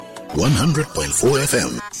100.4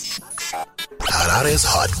 FM. Harare's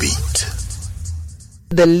Heartbeat.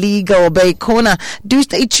 The Legal Bay Corner. Do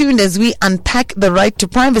stay tuned as we unpack the right to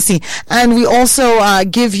privacy, and we also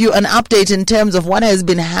give you an update in terms of what has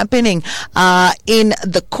been happening in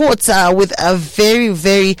the courts with a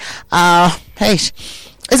very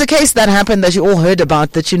it's a case that happened that you all heard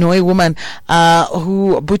about, the Chinhoyi woman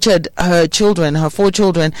who butchered her 4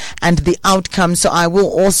 children, and the outcome. So I will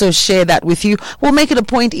also share that with you. We'll make it a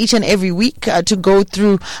point each and every week to go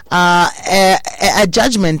through a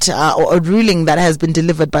judgment or a ruling that has been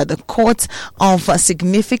delivered by the courts of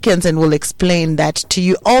significance, and we'll explain that to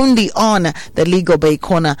you only on the Legal Bay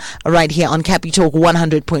Corner right here on Capi Talk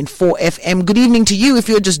 100.4 FM. Good evening to you. If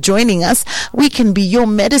you're just joining us, we can be your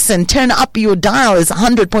medicine. Turn up your dial. It's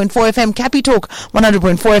 100.4 FM, Capi Talk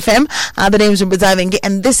 100.4 FM. The name is Rumbuzai,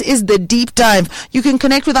 and this is the deep dive. You can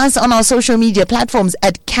connect with us on our social media platforms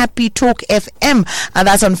at Capi Talk FM.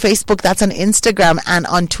 That's on Facebook, that's on Instagram, and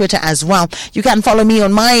on Twitter as well. You can follow me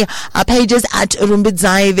on my pages at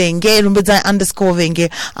Rumbuzai Venge, Rumbuzai _Venge,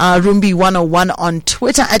 Rumbi 101 on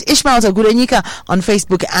Twitter, at Ishmael Tagurenyika on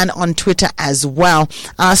Facebook and on Twitter as well.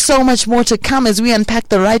 So much more to come as we unpack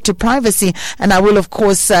the right to privacy, and I will of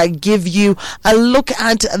course give you a look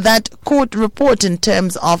at that court report in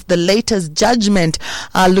terms of the latest judgment,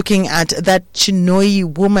 looking at that Chinhoyi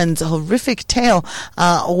woman's horrific tale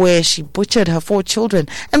where she butchered her 4 children.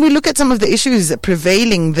 And we look at some of the issues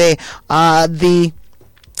prevailing there. The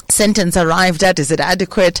sentence arrived at, is it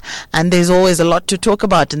adequate? And there's always a lot to talk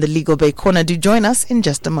about in the Legal Bay Corner. Do join us in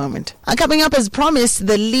just a moment. Coming up as promised,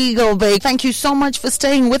 the Legal Bay. Thank you so much for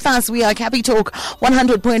staying with us. We are Capi Talk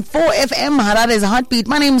 100.4 FM, Harare's Heartbeat.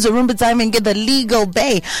 My name is Rumbuzai Venge, the Legal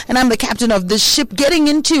Bay, and I'm the captain of the ship, getting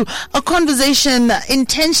into a conversation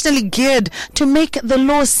intentionally geared to make the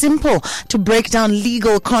law simple, to break down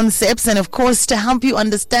legal concepts, and of course to help you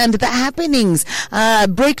understand the happenings,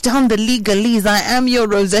 break down the legalese. I am your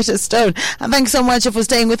Rosetta Stone. And thanks so much for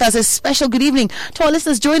staying with us. A special good evening to our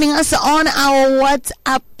listeners joining us on our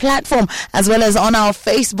WhatsApp platform as well as on our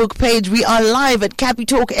Facebook page. We are live at Capi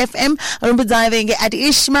Talk FM, at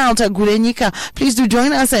Ishmael Tagurenyika. Please do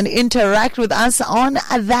join us and interact with us on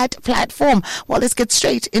that platform. Well, let's get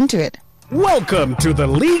straight into it. Welcome to the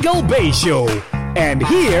Legal Bay Show. And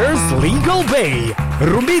here's Legal Bay,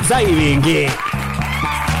 Rumbuzai.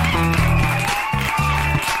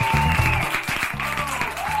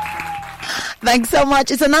 Thanks so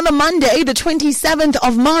much. It's another Monday, the 27th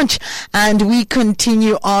of March, and we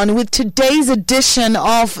continue on with today's edition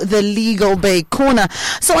of the Legal Bay Corner.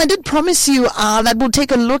 So I did promise you that we'll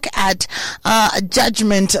take a look at a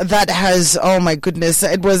judgment that has, oh my goodness,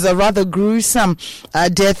 it was a rather gruesome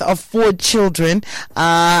death of 4 children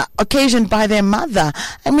occasioned by their mother.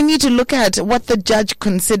 And we need to look at what the judge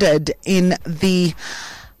considered in the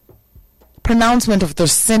pronouncement of the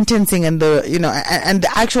sentencing and the and the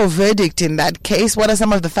actual verdict in that case. What are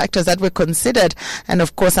some of the factors that were considered? And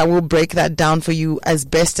of course I will break that down for you as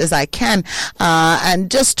best as I can, and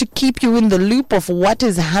just to keep you in the loop of what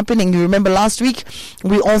is happening. You remember last week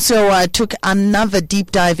we also took another deep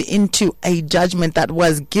dive into a judgment that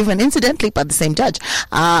was given incidentally by the same judge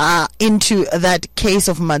into that case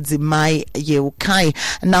of Madzimai Yeukai,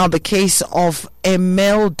 now the case of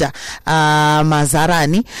Imelda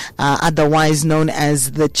Mazarani, otherwise known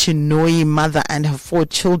as the Chinhoyi mother, and her 4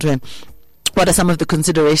 children. What are some of the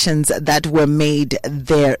considerations that were made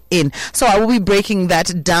therein? So I will be breaking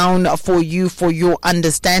that down for you for your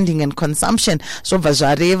understanding and consumption. So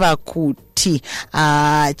Vajareva Kuti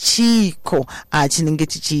Chiko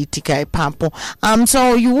Chiningeti Chitika Papo.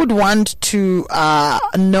 So you would want to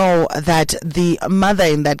know that the mother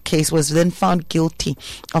in that case was then found guilty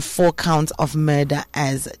of 4 counts of murder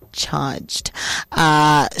as charged.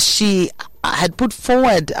 She had put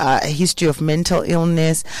forward a history of mental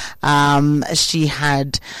illness. She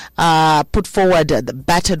had put forward the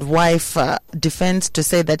battered wife defense to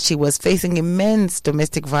say that she was facing immense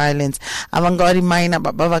domestic violence. Avangari maina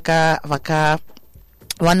vaka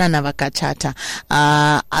Wanana Vakachata.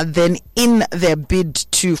 Then in their bid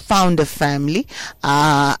to found a family,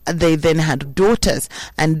 they then had daughters,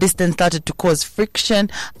 and this then started to cause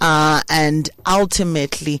friction and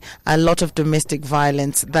ultimately a lot of domestic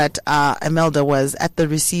violence that Imelda was at the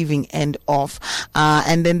receiving end of.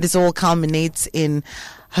 And then this all culminates in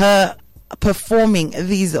her performing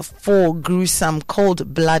these 4 gruesome,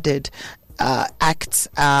 cold-blooded acts,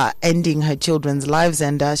 ending her children's lives,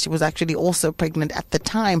 and she was actually also pregnant at the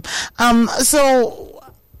time. So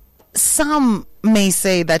some may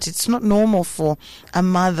say that it's not normal for a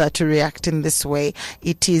mother to react in this way.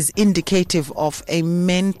 It is indicative of a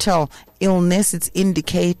mental illness. It's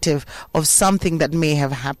indicative of something that may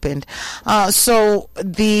have happened. So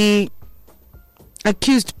the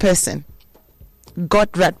accused person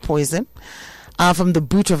got rat poison from the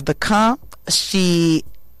boot of the car. She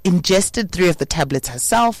ingested 3 of the tablets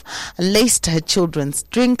herself, laced her children's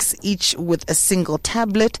drinks, each with a single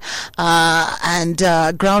tablet, and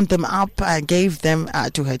ground them up, gave them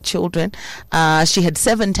to her children. She had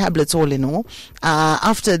 7 tablets all in all.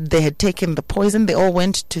 After they had taken the poison, they all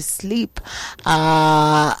went to sleep.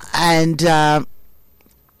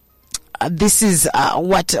 This is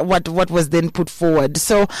what was then put forward.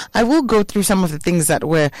 So I will go through some of the things that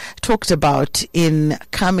were talked about in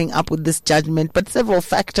coming up with this judgment, but several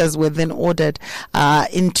factors were then ordered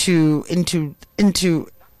into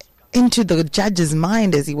the judge's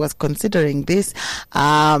mind as he was considering this.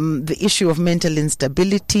 The issue of mental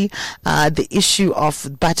instability, the issue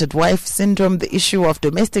of battered wife syndrome, the issue of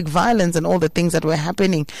domestic violence, and all the things that were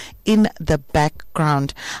happening in the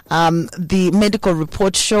background. The medical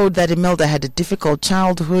report showed that Imelda had a difficult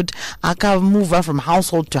childhood, moved from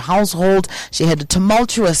household to household. She had a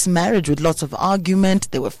tumultuous marriage with lots of argument.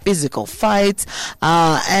 There were physical fights,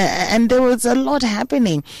 and there was a lot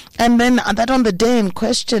happening. And then that on the day in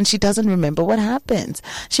question, she doesn't remember what happened.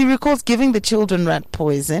 She recalls giving the children rat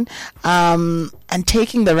poison and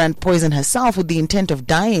taking the rat poison herself with the intent of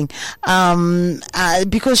dying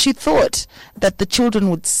because she thought that the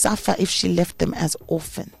children would suffer if she left them as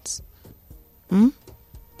orphans.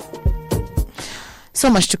 So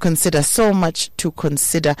much to consider, so much to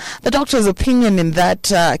consider. The doctor's opinion in that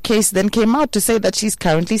case then came out to say that she's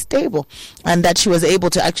currently stable and that she was able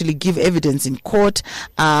to actually give evidence in court.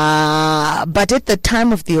 But at the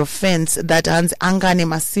time of the offense, that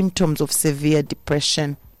anganema symptoms of severe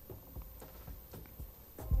depression.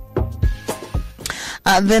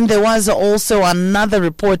 Then there was also another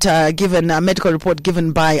report a medical report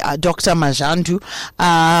given by Dr. Majandu,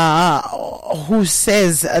 who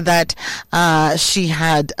says that she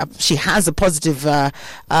has a positive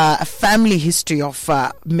family history of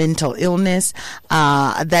mental illness,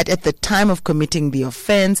 that at the time of committing the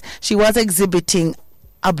offense, she was exhibiting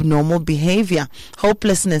abnormal behavior,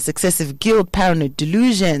 hopelessness, excessive guilt, paranoid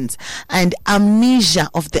delusions, and amnesia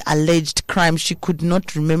of the alleged crime. She could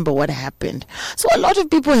not remember what happened. So a lot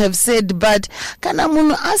of people have said, but kana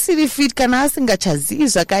munhu asiri fit, kana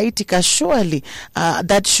asingachazizwa kaitika, surely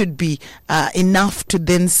that should be enough to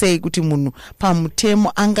then say kuti munhu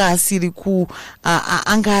pamutemo anga asiri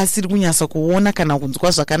kunyasa kuona kana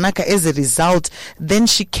kunzwa zvakanaka. As a result, then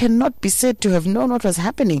she cannot be said to have known what was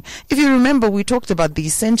happening. If you remember, we talked about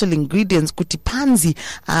the essential ingredients kuti panzi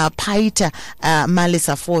paita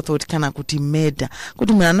malisa forethought kana kuti murder,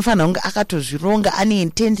 kuti munhu anofanira kunge akatozvironga ane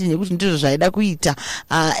intent yekuti ndizvo zvaida kuita,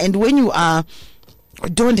 and when you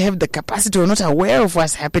don't have the capacity or not aware of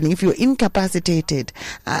what's happening, if you're incapacitated,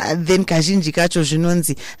 then kazhinji kacho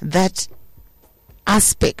zvinonzi that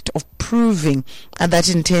aspect of proving that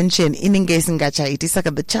intention inenge isingachaiti.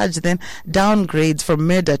 Saka the charge then downgrades from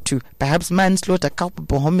murder to perhaps manslaughter,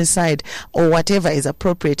 culpable homicide, or whatever is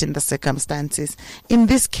appropriate in the circumstances. In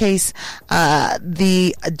this case,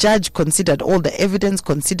 the judge considered all the evidence,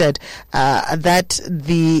 considered that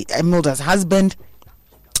Imelda's husband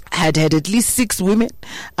had at least 6 women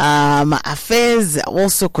affairs,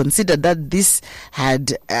 also considered that this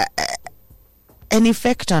had an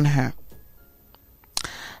effect on her.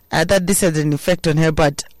 That this had an effect on her,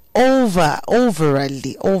 but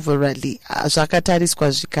overally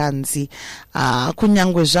zvakatariswa zvikanzi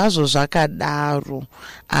kunyangwe zvazvo zvakadaro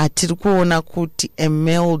tiri kuona kuti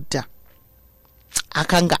Imelda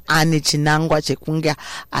akanga ane chinangwa chekunge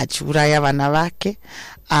achiuraya vana vake,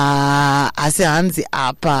 asi hanzi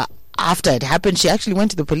apa. After it happened, she actually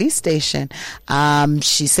went to the police station.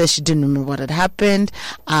 She says she didn't remember what had happened,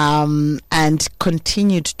 and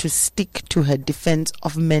continued to stick to her defense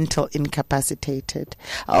of mental incapacitation.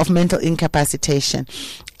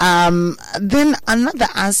 Then another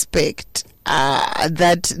aspect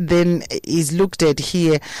that then is looked at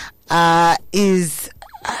here is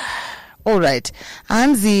all right.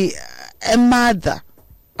 Hanzi, a mother.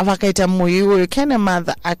 Can a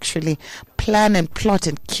mother actually plan and plot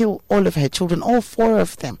and kill all of her children, all 4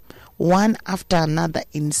 of them, one after another,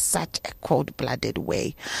 in such a cold-blooded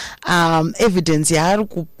way? Evidence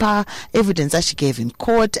evidence that she gave in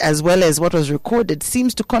court, as well as what was recorded,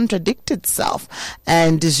 seems to contradict itself.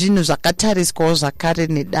 And the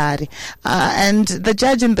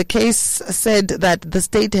judge in the case said that the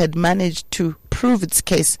state had managed to prove its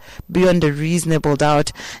case beyond a reasonable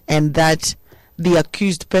doubt, and that the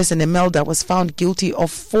accused person, Imelda, was found guilty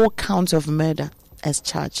of 4 counts of murder as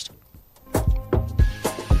charged.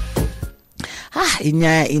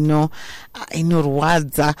 I'm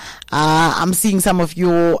seeing some of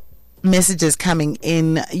your messages coming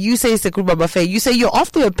in. You say, Sekruba Buffet, you say you're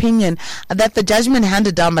of the opinion that the judgment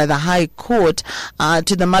handed down by the High Court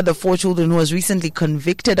to the mother of 4 children who was recently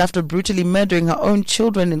convicted after brutally murdering her own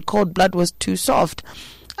children in cold blood was too soft.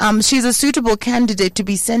 She's a suitable candidate to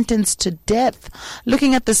be sentenced to death.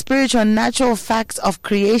 Looking at the spiritual and natural facts of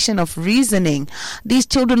creation, of reasoning, these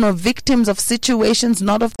children were victims of situations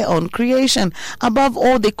not of their own creation. Above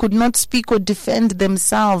all, they could not speak or defend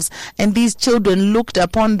themselves, and these children looked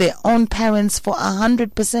upon their own parents for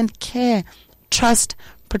 100% care, trust,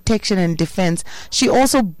 protection and defense. She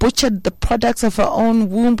also butchered the products of her own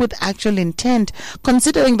womb with actual intent.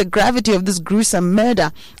 Considering the gravity of this gruesome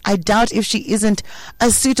murder, I doubt if she isn't a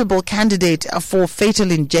suitable candidate for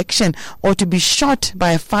fatal injection or to be shot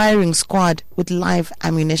by a firing squad with live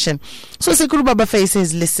ammunition. So Sekuru Baba Faye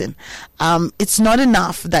says, listen, it's not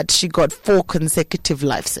enough that she got 4 consecutive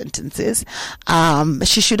life sentences.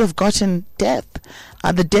 She should have gotten death.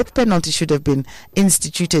 The death penalty should have been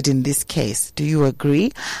instituted in this case. Do you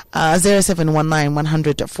agree?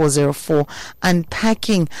 0719-100-404.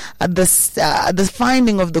 Unpacking the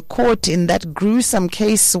finding of the court in that gruesome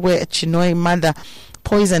case where a Chinoi mother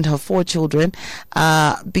poisoned her 4 children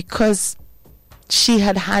because she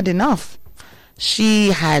had had enough. She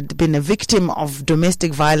had been a victim of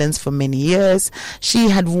domestic violence for many years. She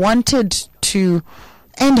had wanted to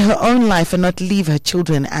end her own life and not leave her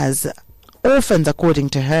children as orphans, according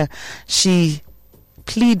to her. She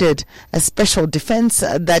pleaded a special defense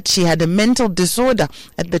that she had a mental disorder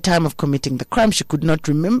at the time of committing the crime. She could not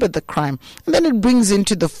remember the crime. And then it brings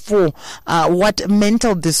into the fore what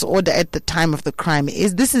mental disorder at the time of the crime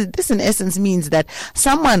is. This in essence means that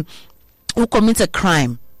someone who commits a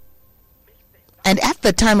crime and at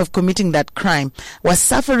the time of committing that crime was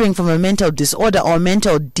suffering from a mental disorder or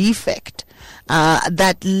mental defect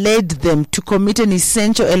that led them to commit an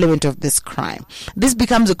essential element of this crime. This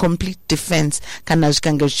becomes a complete defense because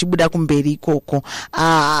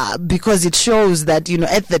it shows that,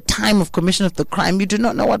 at the time of commission of the crime, you do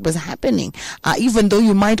not know what was happening. Even though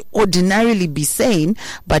you might ordinarily be sane,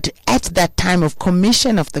 but at that time of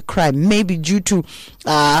commission of the crime, maybe due to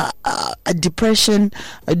a depression,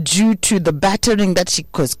 due to the battering that she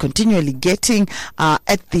was continually getting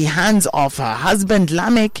at the hands of her husband,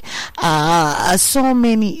 Lamech, so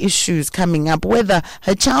many issues coming up, whether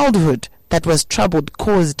her childhood that was troubled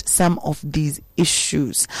caused some of these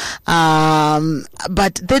issues.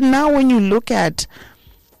 But then now when you look at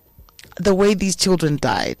the way these children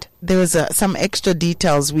died, there was some extra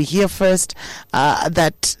details. We hear first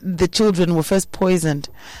that the children were first poisoned.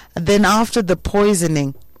 Then after the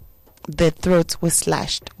poisoning, their throats were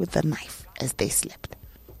slashed with a knife as they slept.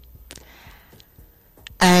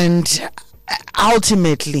 And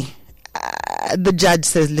ultimately, the judge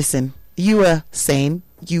says, listen, you were sane,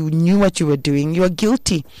 you knew what you were doing, you are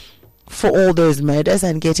guilty for all those murders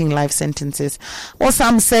and getting life sentences. Well,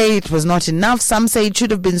 some say it was not enough, some say it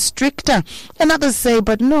should have been stricter, and others say,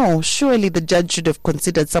 but no, surely the judge should have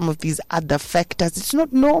considered some of these other factors. It's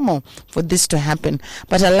not normal for this to happen.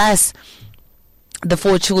 But alas, the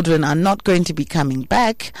 4 children are not going to be coming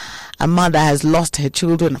back. A mother has lost her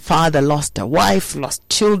children, a father lost a wife, lost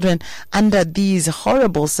children under these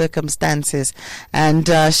horrible circumstances. And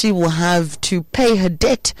she will have to pay her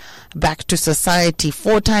debt back to society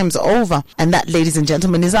 4 times over. And that, ladies and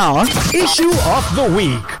gentlemen, is our Issue of the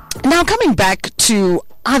Week. Now, coming back to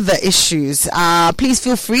other issues, please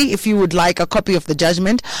feel free if you would like a copy of the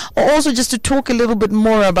judgment, or also just to talk a little bit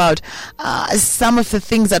more about some of the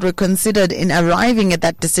things that were considered in arriving at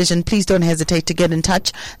that decision. Please don't hesitate to get in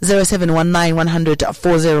touch.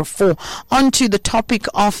 0719-100-404. On to the topic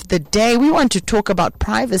of the day. We want to talk about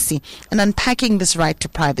privacy and unpacking this right to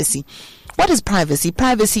privacy. What is privacy?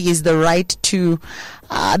 Privacy is the right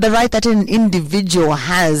that an individual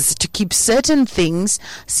has to keep certain things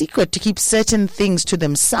secret, to keep certain things to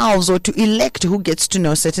themselves, or to elect who gets to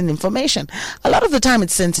know certain information. A lot of the time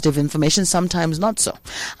it's sensitive information, sometimes not so.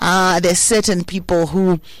 There's certain people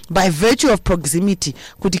who, by virtue of proximity,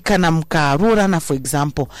 kudikana mkarurana, for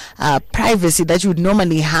example, privacy that you would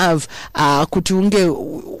normally have, kutunge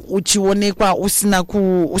uchionekwa usina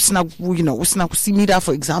kusimira,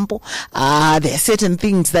 for example. There are certain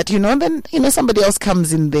things that, then, somebody else comes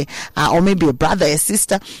comes in there, or maybe a brother, a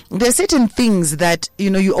sister, there are certain things that,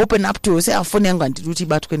 you open up to. Say, so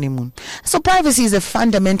privacy is a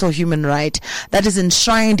fundamental human right that is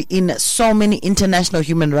enshrined in so many international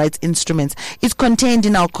human rights instruments. It's contained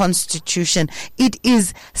in our constitution. It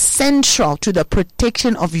is central to the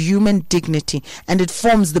protection of human dignity, and it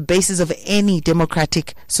forms the basis of any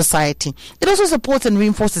democratic society. It also supports and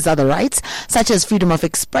reinforces other rights, such as freedom of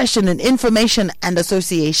expression and information and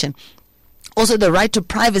association. Also, the right to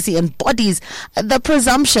privacy embodies the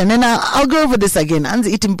presumption, and I'll go over this again, and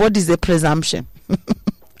it embodies the presumption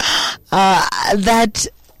that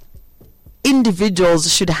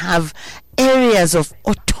individuals should have areas of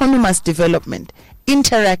autonomous development,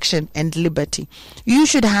 interaction, and liberty. You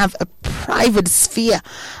should have a private sphere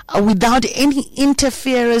without any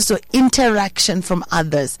interference or interaction from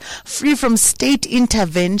others, free from state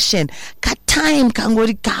intervention. Time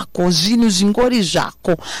kangori kako zvinhu zvingori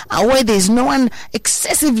zvako, where there's no one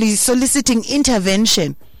excessively soliciting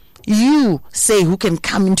intervention. You say who can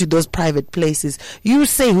come into those private places. You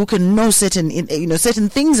say who can know certain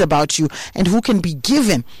things about you, and who can be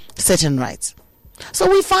given certain rights.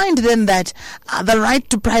 So we find then that the right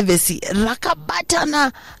to privacy,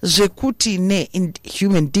 rakabatana zvekuti ne in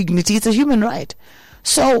human dignity, it's a human right.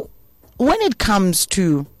 So when it comes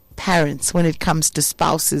to parents, when it comes to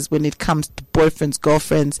spouses, when it comes to boyfriends,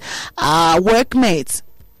 girlfriends, workmates,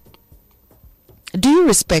 do you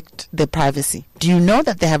respect their privacy? Do you know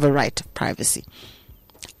that they have a right to privacy?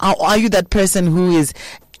 Are you that person who is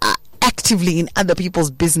actively in other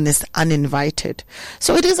people's business uninvited?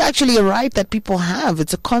 So it is actually a right that people have.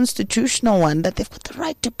 It's a constitutional one, that they've got the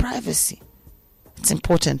right to privacy. It's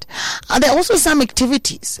important. There are also some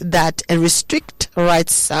activities that restrict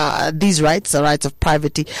rights, these rights, the rights of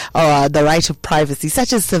privacy, or the right of privacy,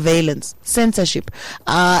 such as surveillance, censorship.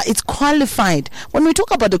 It's qualified. When we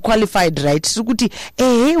talk about the qualified right, sukuti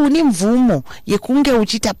unimvumo yekunge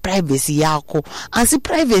uchita privacy yako. Asi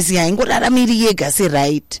privacy haingoraramiri yega se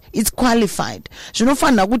right. It's qualified.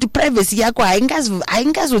 Zvinofana kuti privacy yako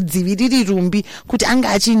haingazodziviriri rumbi kuti anga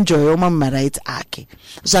achinjoya rights ake.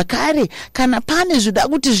 Zvakare kana pane zvoda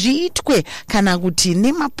kuti zviitwe, kana kuti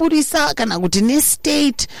nemapurisa, kana kuti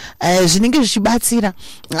nestate zvinenge zvichibatsira,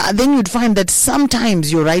 then you'd find that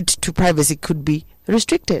sometimes your right to privacy could be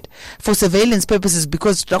restricted for surveillance purposes,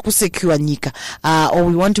 because secure nyika, or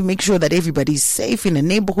we want to make sure that everybody is safe in a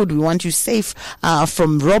neighborhood. We want you safe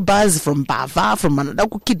from robbers, from bava, from another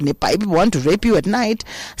kidnapper. People want to rape you at night.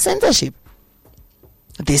 Censorship.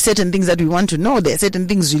 There's certain things that we want to know. There are certain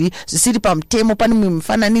things really zvisiri pamutemo. Pane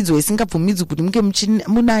mifananidzo isingabvumidzwi kuti munge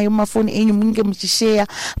munayo mafoni enyu munge muchishare.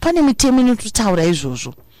 Pane mitemo inotaura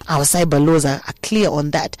izvozvo. Our cyber laws are clear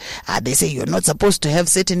on that. They say you're not supposed to have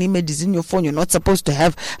certain images in your phone. You're not supposed to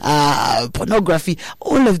have pornography.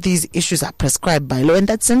 All of these issues are prescribed by law, and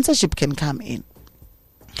that censorship can come in.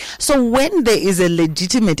 So when there is a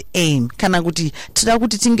legitimate aim, kana kuti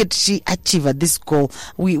tinge achieve this goal,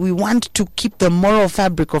 we want to keep the moral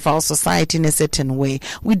fabric of our society in a certain way.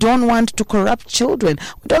 We don't want to corrupt children.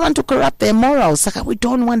 We don't want to corrupt their morals. We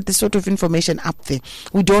don't want this sort of information up there.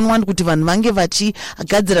 We don't want kuti vanhu vange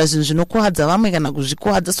vachigadzira zvinhu zvinokuwadza vamwe kana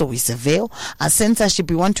kuzvikuwadza, so we surveil. Censorship,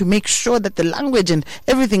 we want to make sure that the language and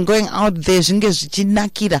everything going out there zvinge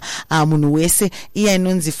zvichinakira munhu wese, iya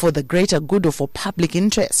inonzi for the greater good or for public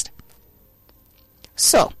interest.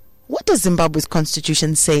 So, what does Zimbabwe's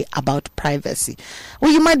constitution say about privacy?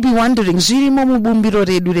 Well, you might be wondering,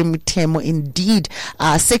 indeed,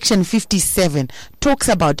 section 57 talks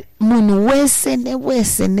about munhu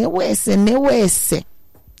wese newese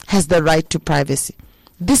has the right to privacy.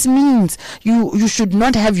 This means you should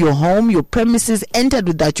not have your home, your premises entered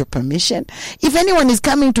without your permission. If anyone is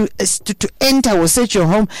coming to enter or search your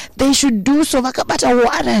home, they should do so about a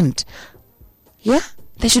warrant. Yeah?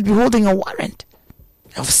 They should be holding a warrant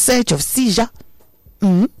of search, of seizure.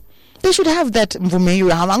 They should have that.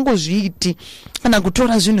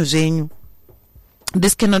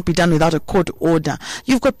 This cannot be done without a court order.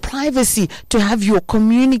 You've got privacy to have your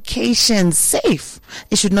communications safe.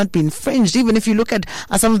 It should not be infringed. Even if you look at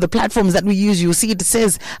some of the platforms that we use, you'll see it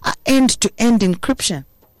says end-to-end encryption.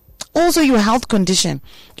 Also, your health condition.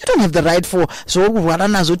 You don't have the right for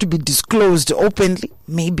to be disclosed openly.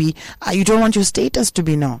 Maybe you don't want your status to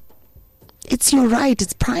be known. It's your right.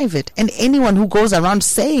 It's private. And anyone who goes around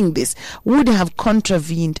saying this would have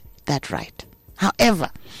contravened that right. However,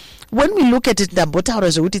 when we look at it,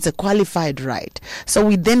 it's a qualified right. So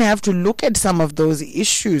we then have to look at some of those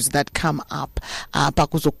issues that come up.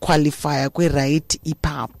 Qualifier right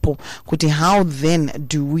ipapo. How then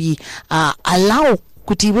do we allow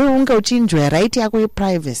kuti wewe unga uchinjwe right yako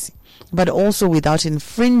privacy, but also without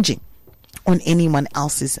infringing on anyone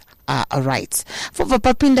else's rights. For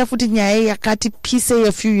papinda futi nyaya yakati pise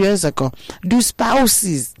a few years ago, do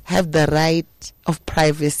spouses have the right of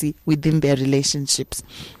privacy within their relationships?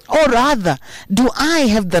 Or rather, do I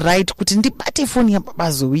have the right kuti ndibate phone ya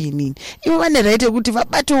babazo yini? Iwe vane right kuti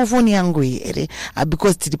vabate phone yangu here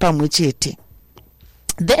because tiri pamwe chete.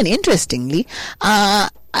 Then, interestingly,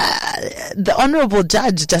 the Honorable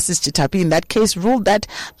Judge, Justice Chitapi, in that case, ruled that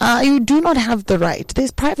you do not have the right.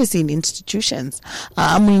 There's privacy in institutions.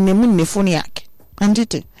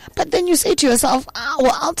 But then you say to yourself,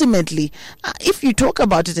 well, ultimately, if you talk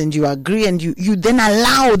about it and you agree and you then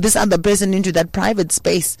allow this other person into that private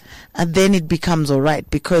space, then it becomes all right,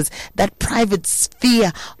 because that private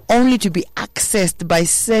sphere only to be accessed by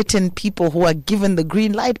certain people who are given the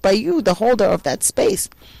green light by you, the holder of that space.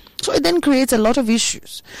 So it then creates a lot of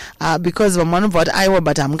issues because but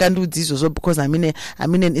I'm going to do this also because I'm in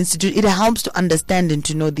an institute. It helps to understand and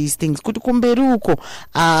to know these things.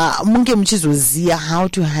 How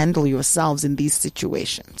to handle yourselves in these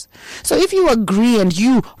situations. So if you agree and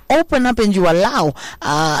you open up and you allow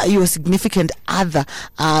your significant other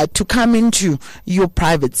to come into your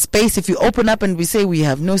private space, if you open up and we say we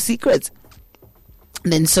have no secrets,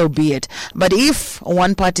 then so be it. But if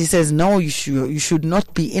one party says no, you should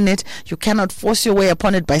not be in it, you cannot force your way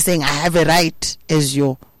upon it by saying I have a right as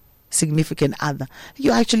your significant other.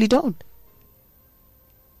 You actually don't.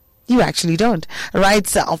 You actually don't.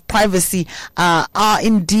 Rights of privacy are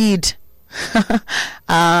indeed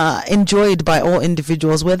enjoyed by all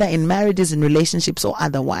individuals, whether in marriages, in relationships, or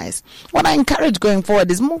otherwise. What I encourage going forward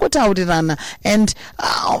is mungotaurirana, and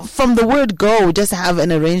from the word go, just have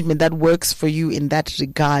an arrangement that works for you in that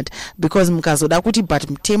regard, because mukazoda kuti but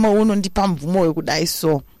mtemo unondipa mvumo wekudai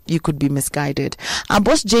so you could be misguided.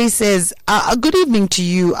 Boss J says, good evening to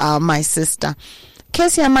you, my sister.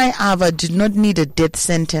 Kesi Amai Ava did not need a death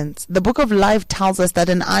sentence. The Book of Life tells us that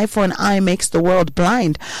an eye for an eye makes the world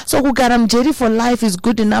blind. So kugaramjeri for life is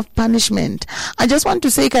good enough punishment. I just want to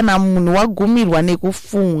say kana munhu wagumirwa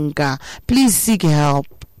nekufunga. Please seek help.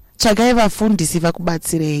 This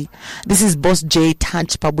is Boss J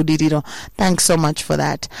Touch Pabudiriro. Thanks so much for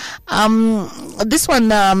that. This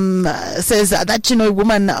one says that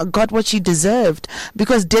woman got what she deserved,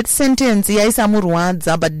 because death sentence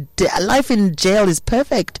but life in jail is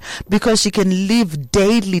perfect because she can live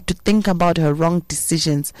daily to think about her wrong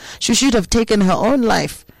decisions. She should have taken her own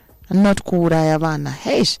life and not kurayavana.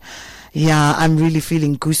 Hey. Yeah, I'm really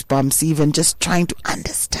feeling goosebumps even just trying to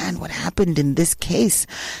understand what happened in this case.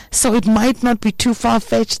 So it might not be too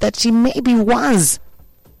far-fetched that she maybe was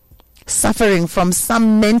suffering from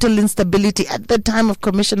some mental instability at the time of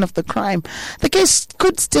commission of the crime. The case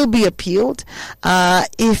could still be appealed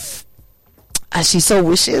if she so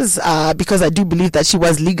wishes, because I do believe that she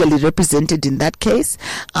was legally represented in that case.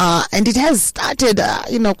 And it has started,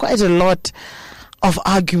 quite a lot of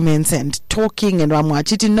arguments and talking, and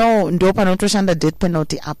wamwachiti no ndo panotoshanda death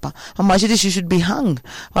penalty apa, wamwachiti she should be hung,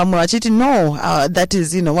 wamwachiti no that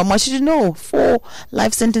is wamwachiti no 4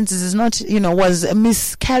 life sentences is not was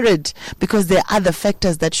miscarried because there are other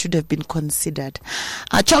factors that should have been considered.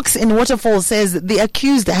 Chalks in Waterfall says the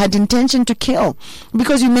accused had intention to kill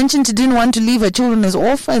because you mentioned she didn't want to leave her children as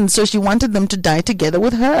orphans, so she wanted them to die together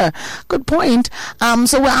with her. Good point.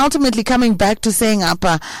 So we're ultimately coming back to saying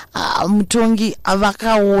apa Mutongi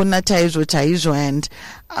avakaona chaizo, and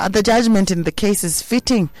the judgment in the case is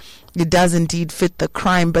fitting. It does indeed fit the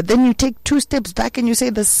crime, but then you take 2 steps back and you say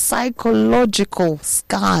the psychological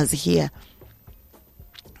scars here,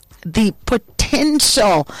 the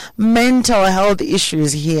potential mental health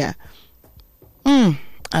issues here,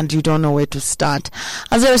 and you don't know where to start.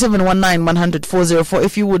 0719-100-404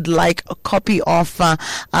 if you would like a copy of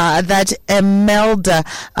that Emelda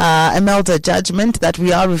judgment that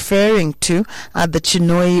we are referring to, the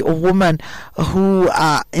Chinoi woman who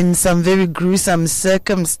in some very gruesome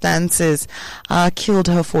circumstances killed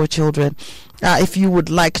her 4 children. If you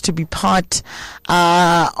would like to be part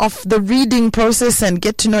of the reading process and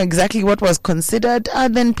get to know exactly what was considered,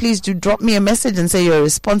 then please do drop me a message and say you're a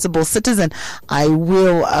responsible citizen. I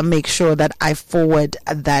will make sure that I forward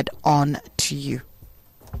that on to you.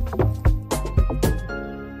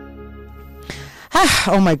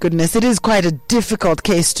 Oh my goodness, it is quite a difficult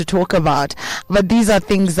case to talk about, but these are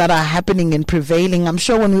things that are happening and prevailing. I'm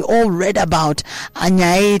sure when we all read about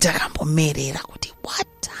Anyaita Kampomerera, what?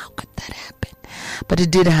 How could that happen? but it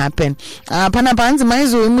did happen. Panapa hanzi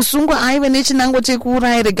maizo musungu aive nechinango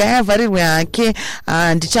chekuuraya regai avharirwe hake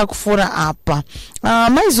ndichakufura apa.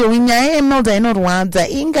 Maizo nyaya yeMelda inorwadza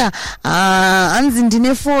inga hanzi ndine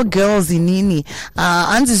 4 girls inini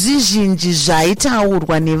hanzi zvizhinji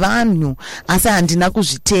zvaitaurwa nevanhu asi handina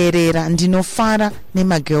kuzviteerera ndinofara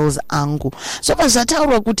nemagirls angu. So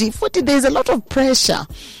zvataurwa kuti futi there is a lot of pressure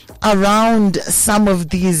around some of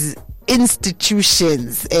these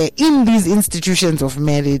institutions, in these institutions of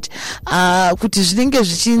marriage, kuti zvinenge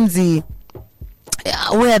zvichinzi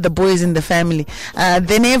where the boys in the family,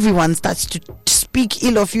 then everyone starts to speak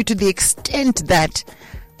ill of you to the extent that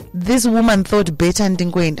this woman thought better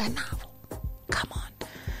ndingoenda navo. Come on.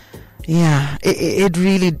 Yeah, it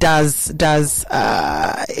really does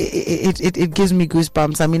it gives me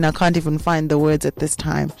goosebumps. I mean, I can't even find the words at this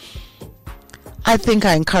time. I think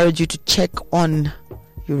I encourage you to check on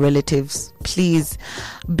your relatives, please,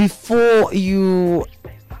 before you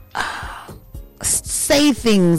say things